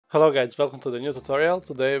Hello guys, welcome to the new tutorial.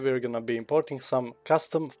 Today we're gonna be importing some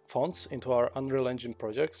custom fonts into our Unreal Engine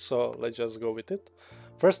project, so let's just go with it.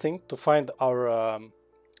 First thing, to find our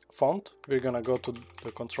font, we're gonna go to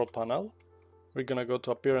the control panel, we're gonna go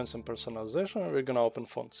to appearance and personalization, and we're gonna open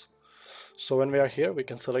fonts. So when we are here, we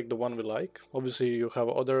can select the one we like. Obviously you have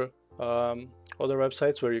other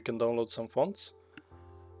websites where you can download some fonts,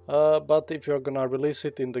 but if you're gonna release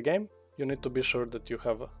it in the game, you need to be sure that you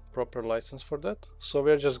have a proper license for that. So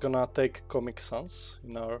we're just gonna take Comic Sans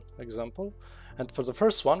in our example, and for the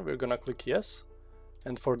first one we're gonna click yes,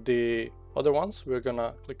 and for the other ones we're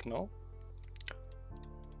gonna click no.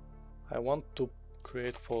 I want to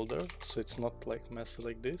create folder so it's not like messy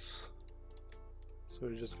like this, so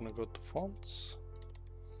we're just gonna go to fonts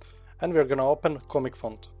and we're gonna open Comic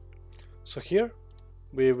Font. So here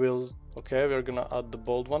we will, we're gonna add the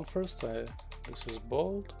bold one first. This is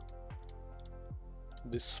bold.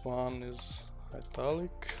 This one is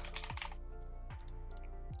italic,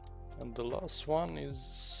 and the last one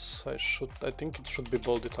is I think it should be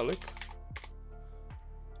bold italic.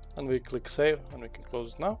 And we click save and we can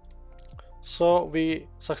close it now. So we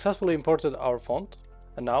successfully imported our font,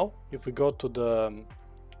 and now if we go to the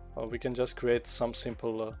we can just create some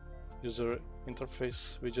simple user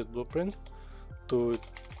interface widget blueprint to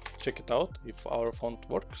check it out if our font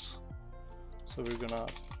works. So we're gonna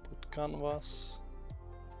put canvas,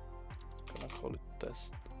 gonna call it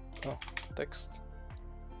text.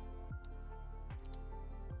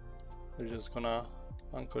 We're just gonna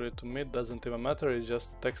anchor it to mid, doesn't even matter, it's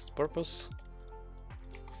just text purpose.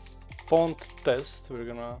 Font test, we're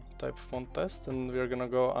gonna type font test and we're gonna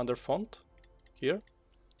go under font here.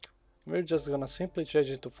 We're just gonna simply change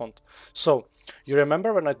it to font. So you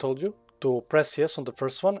remember when I told you to press yes on the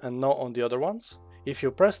first one and no on the other ones? If you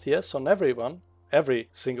pressed yes on every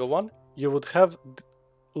single one, you would have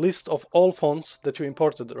list of all fonts that you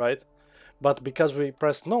imported, right? But because we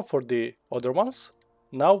pressed no for the other ones,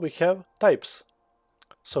 now we have types.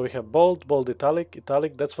 So we have bold, bold italic,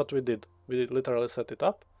 italic, that's what we did. We literally set it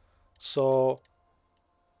up. So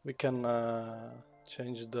we can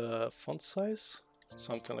change the font size,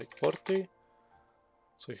 something like 40,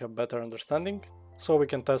 so we have better understanding. So we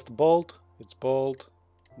can test bold, it's bold,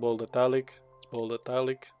 bold italic, it's bold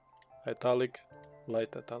italic, italic,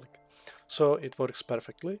 light italic. So it works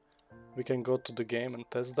perfectly. We can go to the game and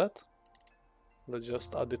test that. Let's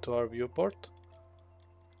just add it to our viewport.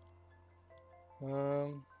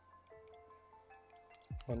 On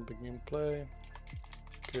begin play,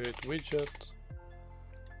 create widget,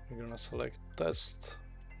 we're gonna select test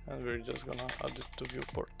and we're just gonna add it to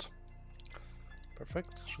viewport.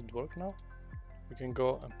 Perfect, should work now. We can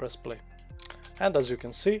go and press play. And as you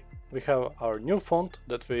can see, we have our new font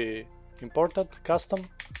that we imported, custom,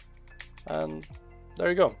 and there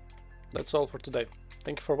you go. That's all for today.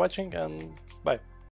 Thank you for watching and bye.